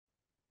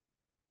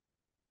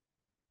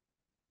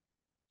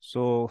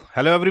So,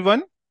 hello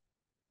everyone.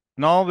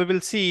 Now we will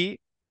see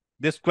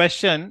this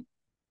question,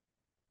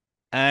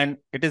 and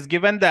it is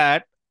given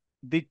that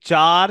the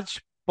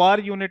charge per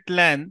unit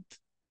length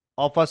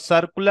of a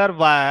circular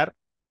wire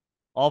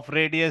of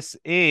radius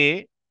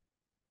A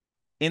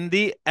in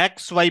the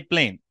XY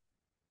plane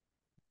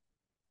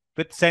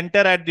with center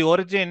at the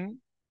origin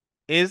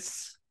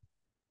is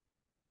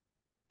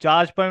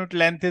charge per unit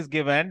length is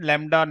given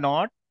lambda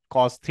naught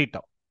cos theta,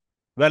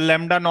 where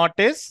lambda naught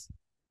is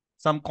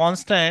some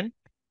constant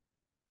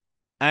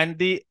and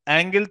the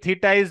angle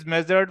theta is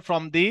measured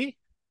from the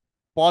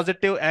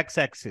positive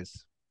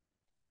x-axis.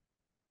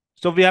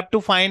 So we have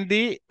to find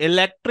the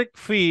electric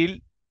field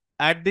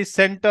at the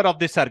center of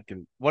the circle.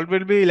 What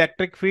will be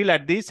electric field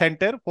at the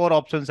center? Four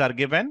options are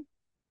given.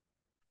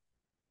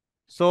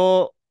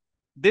 So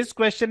this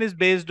question is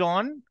based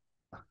on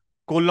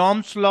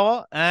Coulombs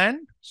law and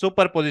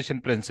superposition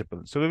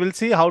principle. So we will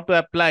see how to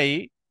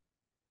apply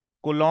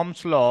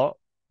Coulombs law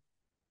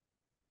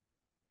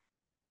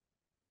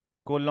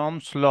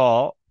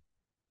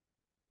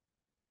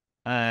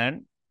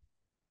and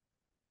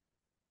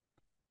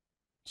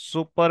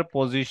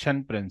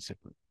superposition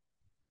principle.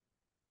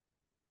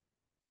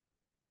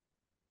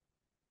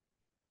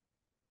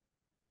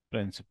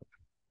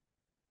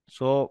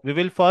 So we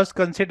will first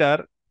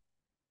consider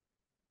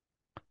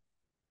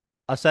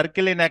a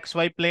circle in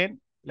XY plane.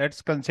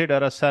 Let's consider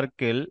a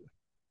circle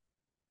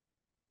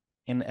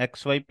in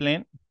XY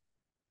plane.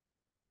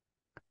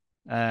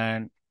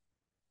 And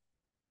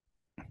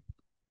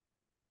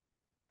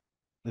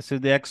this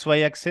is the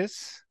XY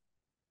axis.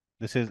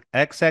 This is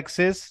X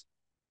axis.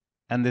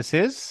 And this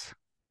is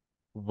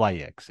Y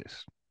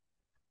axis.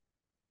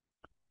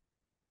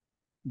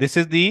 This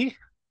is the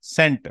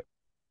center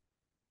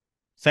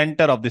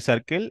of the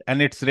circle,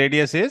 and its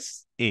radius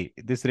is A.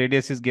 This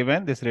radius is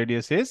given. This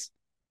radius is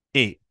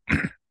A.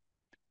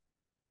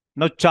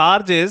 Now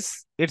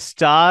its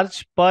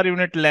charge per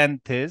unit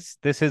length is,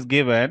 this is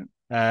given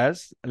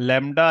as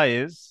lambda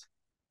is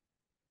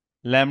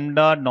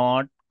lambda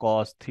naught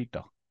cos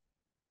theta.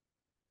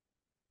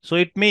 So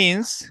it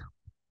means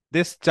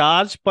this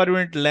charge per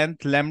unit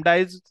length lambda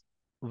is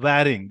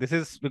varying. This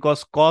is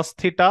because cos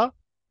theta,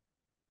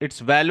 its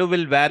value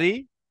will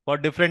vary for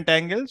different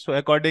angles. So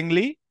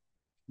accordingly,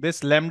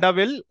 this lambda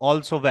will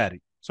also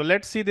vary. So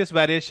let's see this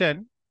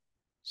variation.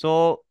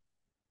 So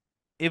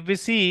if we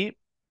see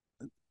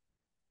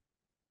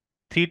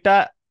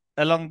theta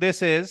along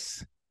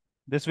this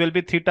will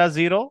be theta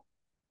 0.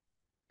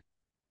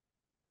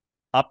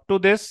 Up to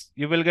this,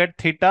 you will get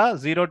theta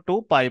 0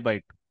 to pi by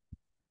 2.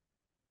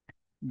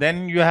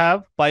 Then you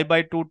have pi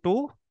by 2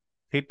 to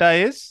theta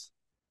is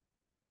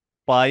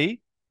pi,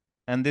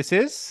 and this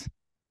is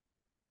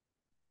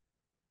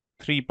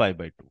 3 pi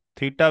by 2.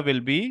 Theta will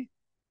be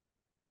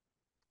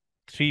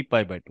 3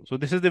 pi by 2. So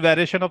this is the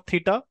variation of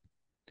theta.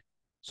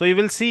 So you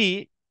will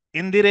see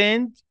in the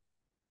range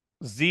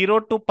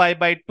 0 to pi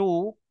by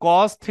 2,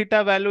 cos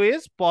theta value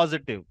is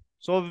positive.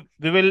 So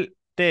we will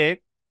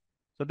take,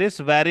 so this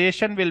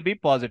variation will be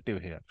positive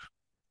here.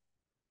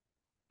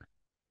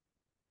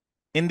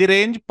 In the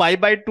range pi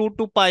by 2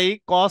 to pi,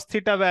 cos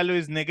theta value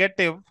is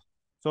negative.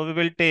 So we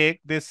will take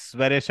this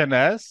variation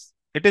as,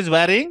 it is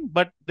varying,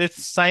 but this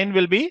sign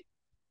will be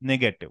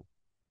negative.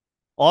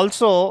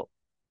 Also,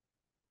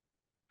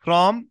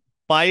 from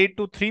pi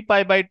to 3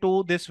 pi by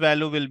 2, this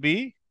value will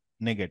be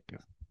negative.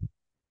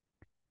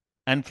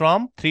 And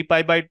from 3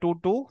 pi by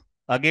 2 to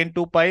again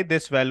 2 pi,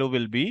 this value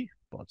will be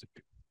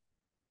positive.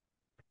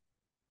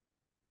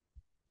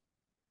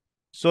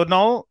 So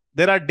now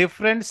there are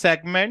different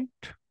segments.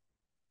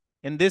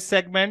 In this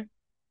segment,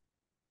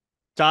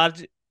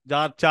 charge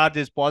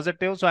is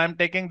positive. So I am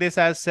taking this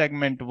as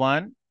segment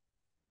 1,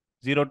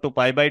 0 to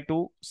pi by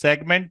 2.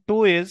 Segment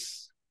 2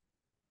 is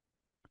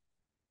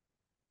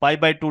pi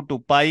by 2 to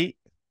pi.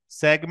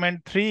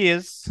 Segment 3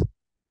 is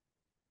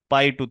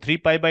pi to 3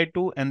 pi by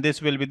 2, and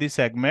this will be the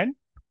segment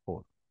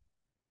 4.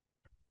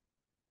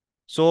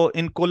 So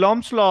in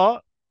Coulombs law,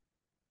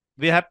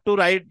 we have to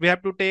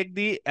take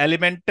the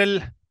elemental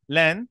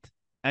length,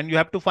 and you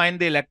have to find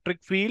the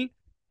electric field,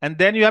 and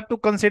then you have to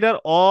consider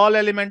all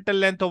elemental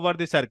length over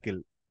the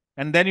circle,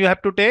 and then you have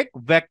to take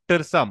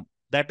vector sum.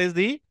 That is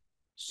the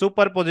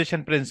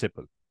superposition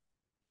principle.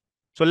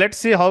 So let's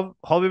see how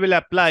we will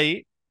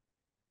apply.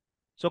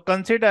 So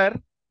consider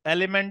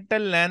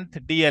elemental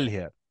length dl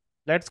here.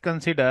 Let's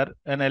consider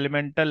an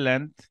elemental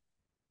length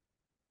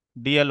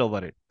dl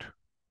over it.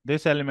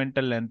 This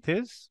elemental length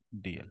is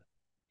dl.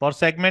 For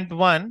segment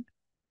 1,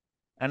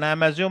 and I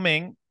am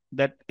assuming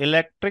that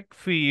electric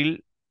field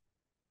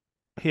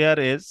here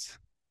is,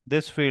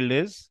 this field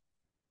is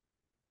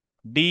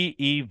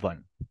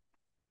dE1.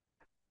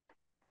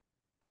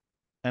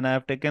 And I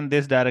have taken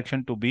this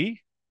direction to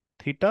be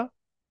theta.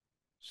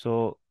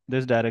 So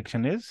this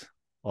direction is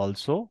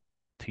also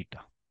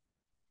theta.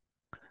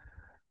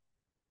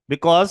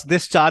 Because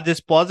this charge is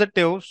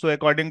positive, so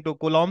according to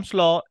Coulombs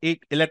law,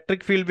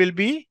 electric field will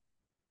be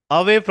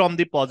away from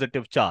the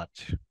positive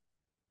charge.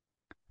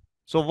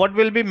 So what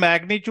will be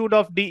magnitude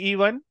of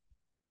dE1?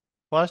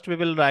 First we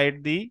will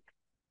write the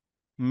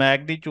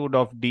magnitude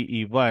of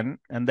dE1,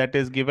 and that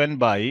is given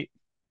by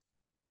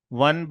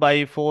 1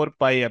 by 4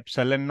 pi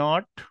epsilon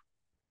naught.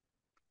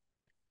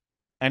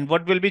 And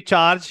what will be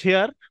charge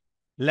here?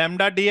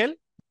 Lambda dl.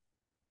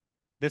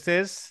 This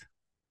is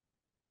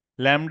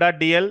lambda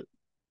dl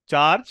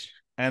charge,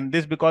 and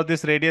this, because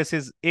this radius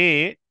is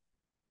a,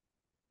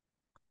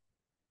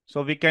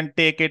 so we can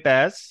take it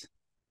as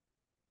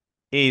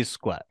a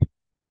square.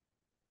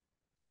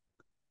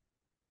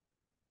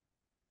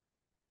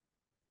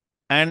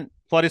 And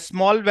for a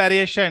small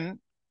variation,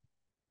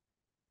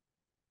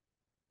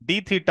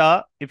 d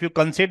theta, if you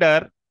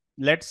consider,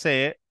 let's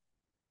say,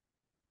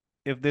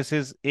 if this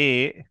is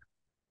a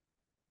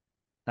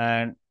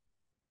and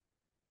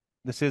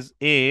this is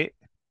a,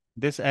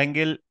 this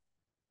angle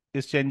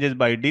is changes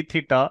by d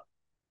theta.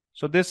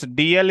 So this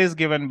dl is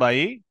given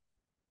by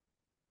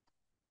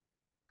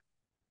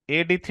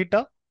a d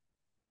theta.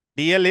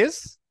 dl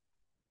is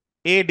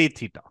a d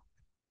theta.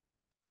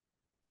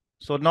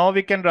 So now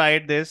we can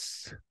write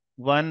this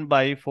 1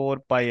 by 4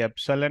 pi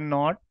epsilon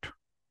naught,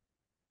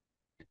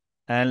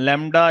 and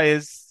lambda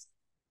is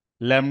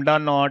lambda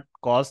naught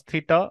cos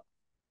theta.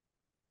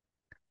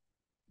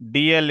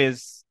 dl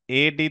is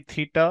a d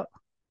theta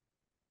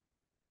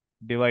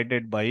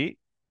divided by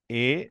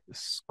a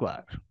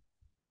square.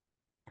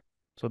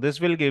 So this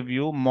will give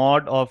you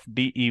mod of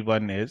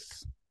dE1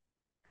 is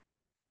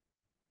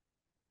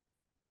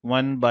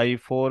 1 by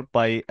 4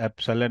 pi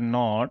epsilon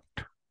naught.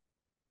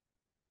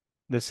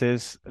 This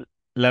is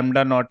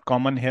lambda naught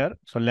common here.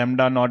 So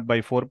lambda naught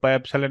by 4 pi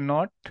epsilon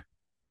naught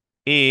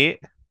a,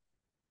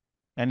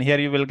 and here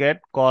you will get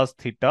cos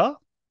theta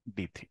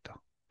d theta.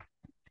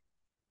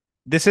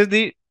 This is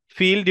the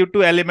field due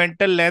to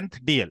elemental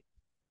length dl.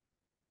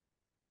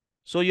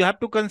 So you have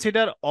to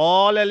consider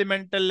all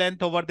elemental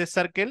length over this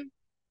circle.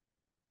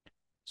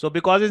 So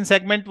because in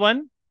segment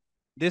 1,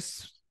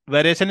 this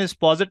variation is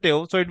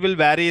positive, so it will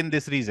vary in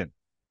this region.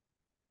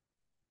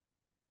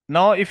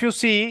 Now, if you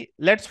see,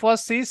 let's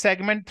first see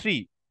segment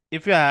 3.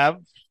 If you have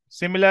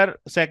similar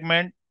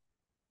segment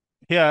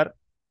here,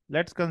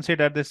 let's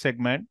consider this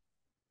segment.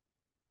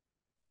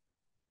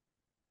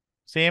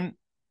 Same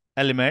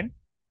element,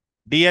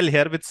 dl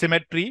here with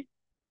symmetry.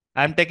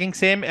 I am taking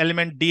same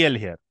element dl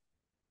here.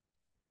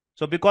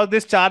 So because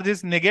this charge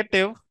is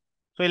negative,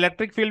 so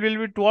electric field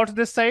will be towards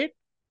this side.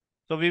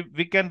 So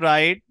we can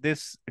write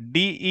this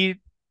dE3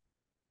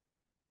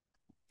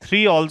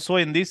 also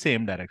in the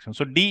same direction.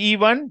 So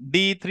dE1,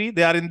 dE3,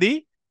 they are in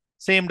the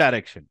same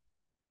direction.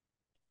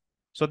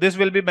 So this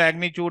will be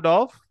magnitude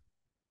of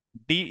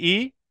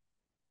dE3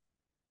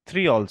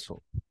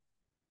 also.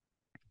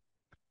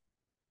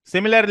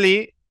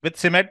 Similarly, with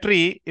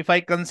symmetry, if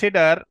I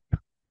consider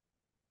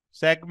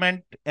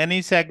segment,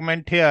 any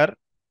segment here,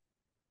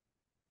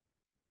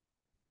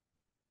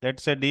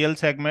 let's say DL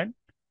segment,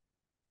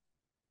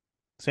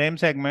 same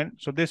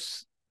segment. So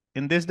this,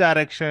 in this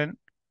direction,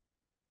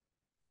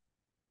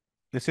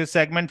 this is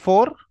segment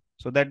 4.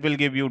 So that will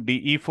give you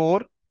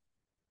dE4.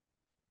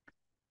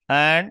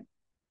 And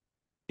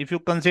if you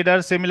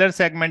consider similar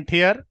segment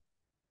here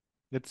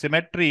with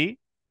symmetry,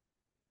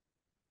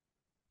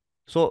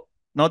 so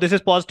now this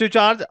is positive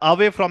charge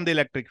away from the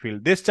electric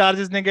field. This charge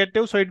is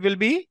negative, so it will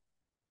be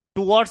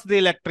towards the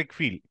electric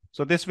field.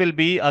 So this will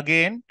be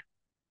again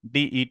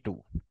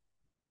dE2.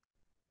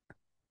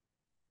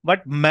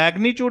 But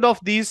magnitude of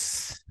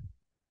these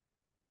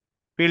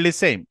field is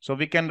same. So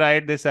we can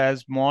write this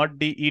as mod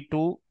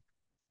dE2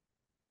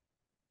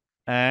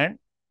 and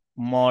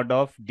mod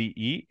of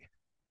dE4.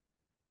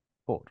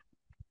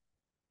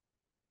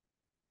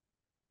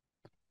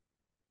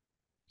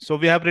 So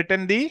we have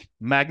written the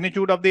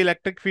magnitude of the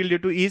electric field due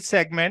to each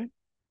segment.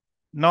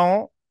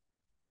 Now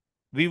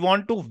we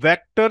want to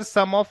vector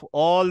sum of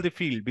all the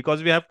field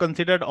because we have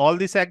considered all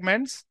the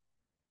segments.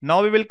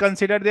 Now we will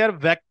consider their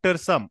vector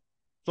sum.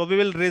 So we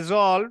will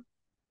resolve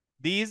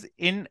these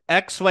in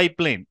XY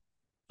plane.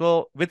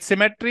 So with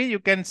symmetry, you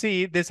can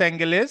see this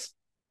angle is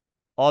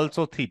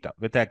also theta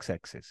with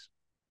x-axis.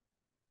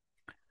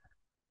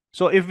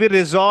 So if we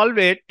resolve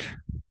it,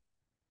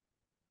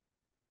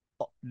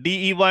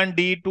 dE1,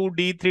 dE2,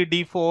 d3,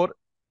 d4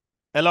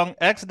 along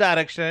x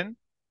direction,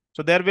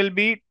 so there will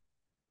be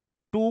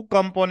two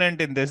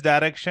components in this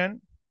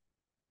direction.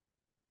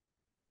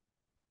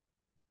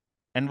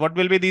 And what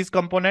will be these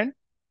components?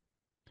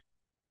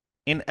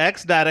 In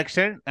x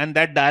direction, and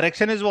that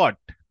direction is what?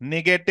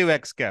 Negative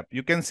x cap.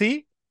 You can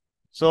see.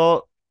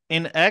 So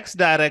in x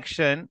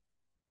direction,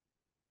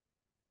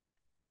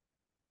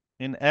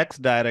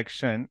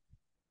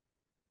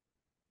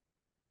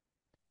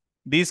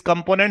 these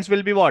components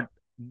will be what?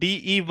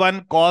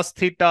 dE1 cos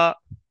theta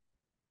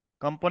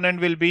component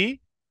will be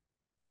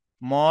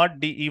mod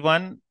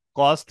dE1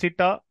 cos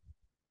theta.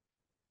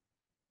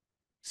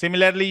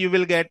 Similarly, you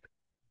will get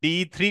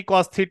dE3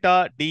 cos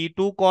theta,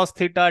 dE2 cos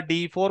theta,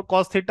 dE4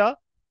 cos theta.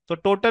 So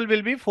total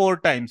will be 4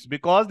 times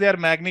because their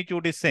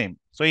magnitude is same.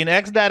 So in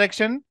x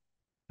direction,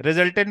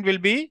 resultant will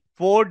be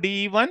 4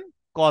 dE1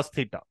 cos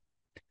theta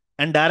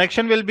and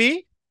direction will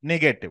be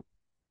negative.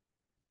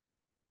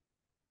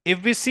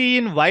 if we see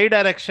in y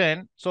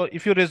direction, so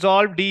if you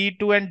resolve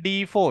DE2 and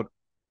DE4,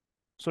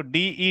 so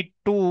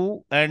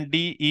DE2 and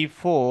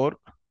DE4,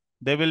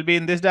 they will be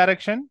in this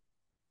direction.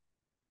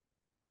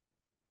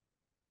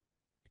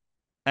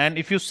 And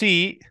if you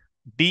see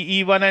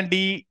DE1 and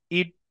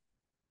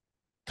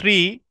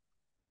DE3,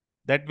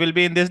 that will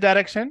be in this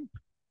direction.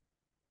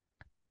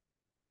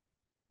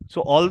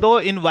 So although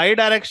in y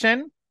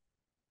direction,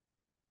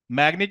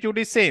 magnitude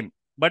is same,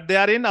 but they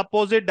are in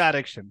opposite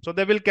direction. So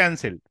they will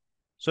cancel.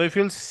 So if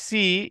you'll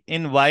see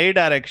in y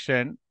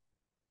direction,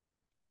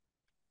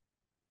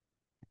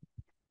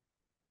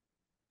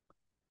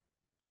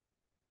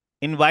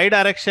 in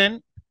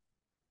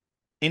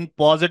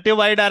positive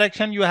y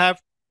direction, you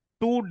have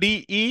 2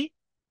 DE,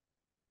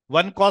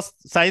 1 cos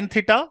sine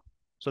theta.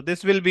 So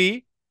this will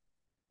be,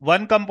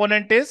 one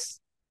component is,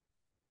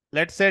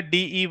 let's say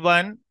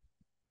DE1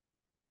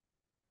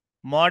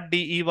 mod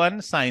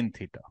DE1 sine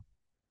theta.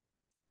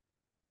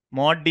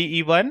 Mod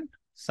DE1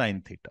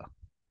 sine theta.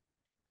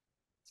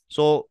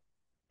 So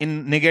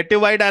in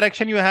negative y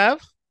direction, you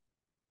have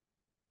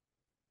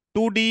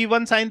 2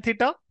 DE1 sine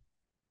theta.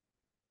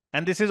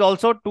 And this is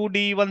also 2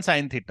 DE1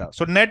 sine theta.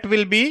 So net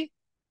will be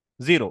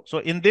 0. So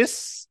in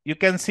this, you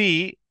can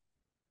see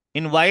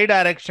in y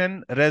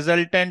direction,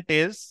 resultant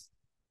is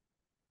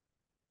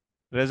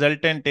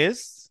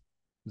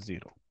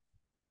 0.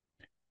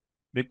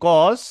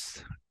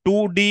 Because 2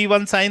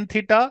 D1 sine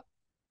theta,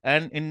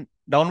 and in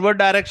downward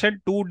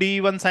direction 2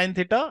 D1 sine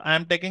theta, I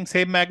am taking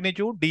same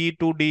magnitude D2,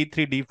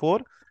 D3,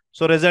 D4.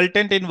 So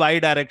resultant in y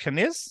direction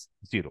is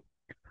 0.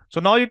 So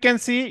now you can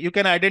see, you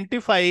can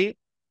identify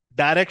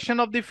direction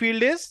of the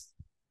field is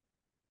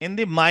in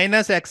the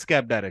minus x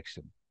cap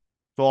direction.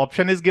 So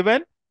option is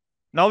given.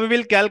 Now we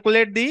will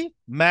calculate the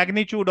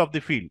magnitude of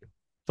the field.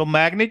 So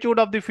magnitude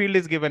of the field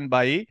is given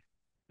by,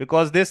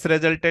 because this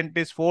resultant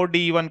is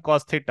 4d1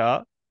 cos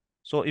theta.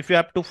 So if you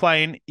have to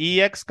find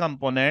Ex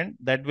component,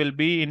 that will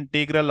be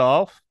integral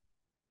of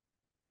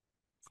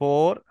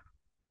 4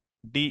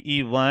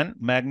 dE1,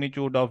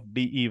 magnitude of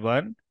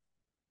dE1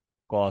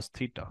 cos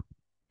theta.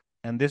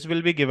 And this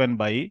will be given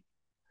by,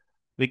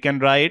 we can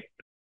write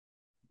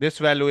this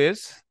value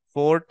is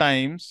 4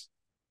 times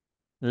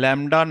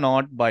lambda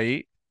naught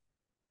by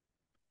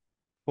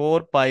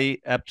 4 pi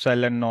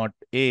epsilon naught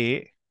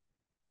A.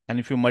 And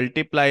if you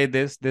multiply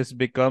this, this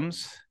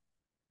becomes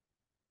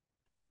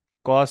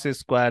cos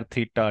square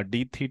theta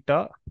d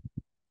theta.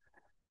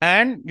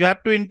 And you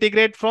have to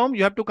integrate from,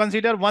 you have to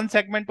consider one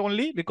segment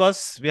only,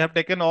 because we have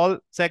taken all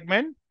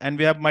segment and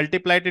we have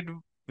multiplied it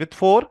with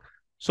 4.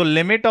 So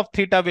limit of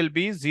theta will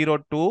be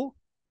 0 to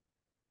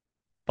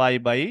pi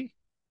by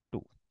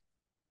 2.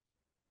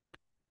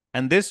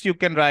 And this you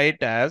can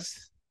write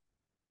as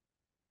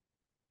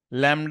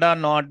lambda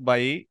naught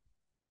by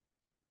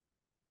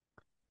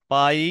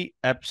pi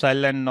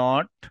epsilon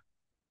naught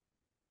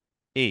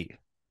A,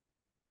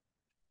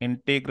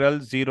 integral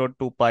 0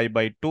 to pi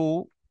by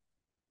 2.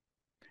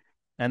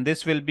 And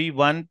this will be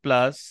 1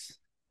 plus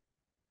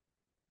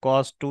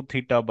cos 2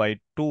 theta by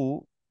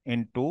 2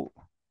 into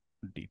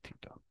d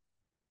theta.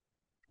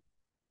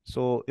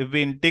 So if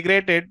we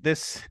integrate it,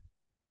 this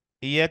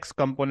Ex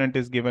component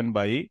is given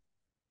by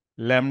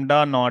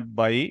lambda naught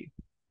by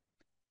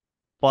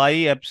pi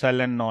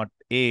epsilon naught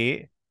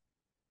A,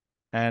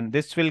 and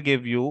this will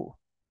give you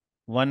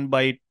 1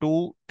 by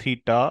 2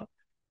 theta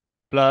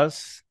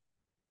plus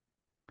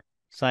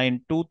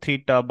sine 2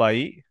 theta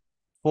by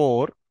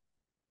 4,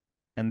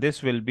 and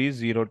this will be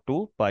 0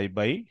 to pi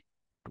by 2.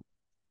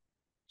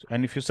 So,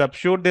 and if you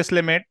substitute this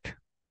limit,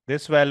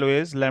 this value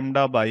is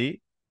lambda by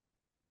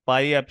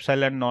pi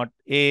epsilon naught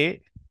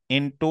A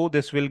into,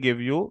 this will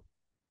give you,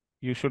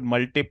 you should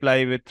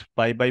multiply with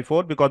pi by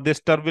 4, because this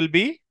term will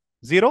be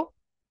 0.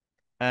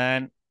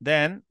 And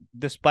then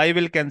this pi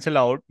will cancel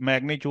out.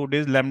 Magnitude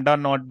is lambda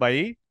naught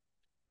by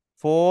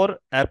 4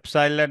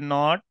 epsilon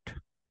naught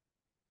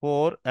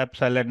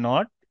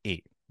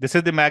A. This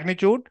is the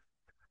magnitude.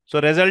 So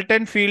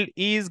resultant field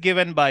E is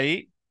given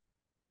by,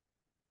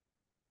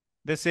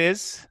 this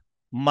is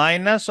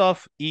minus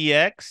of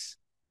Ex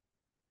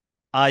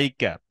I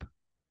cap,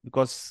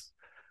 because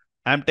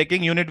I am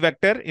taking unit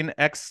vector in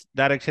x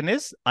direction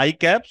is I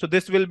cap. So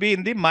this will be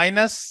in the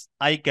minus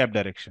I cap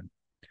direction.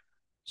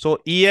 So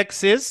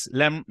Ex is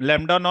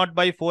lambda naught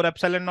by 4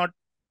 epsilon naught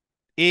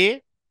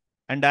A,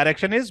 and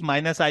direction is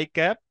minus I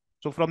cap.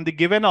 So from the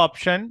given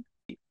option,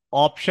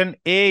 option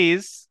A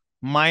is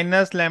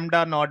minus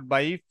lambda naught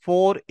by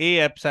 4A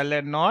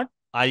epsilon naught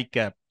I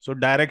cap. So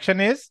direction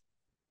is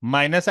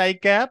minus I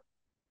cap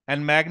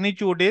and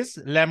magnitude is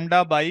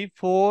lambda by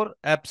 4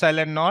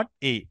 epsilon naught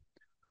A.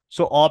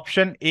 So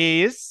option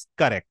A is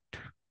correct.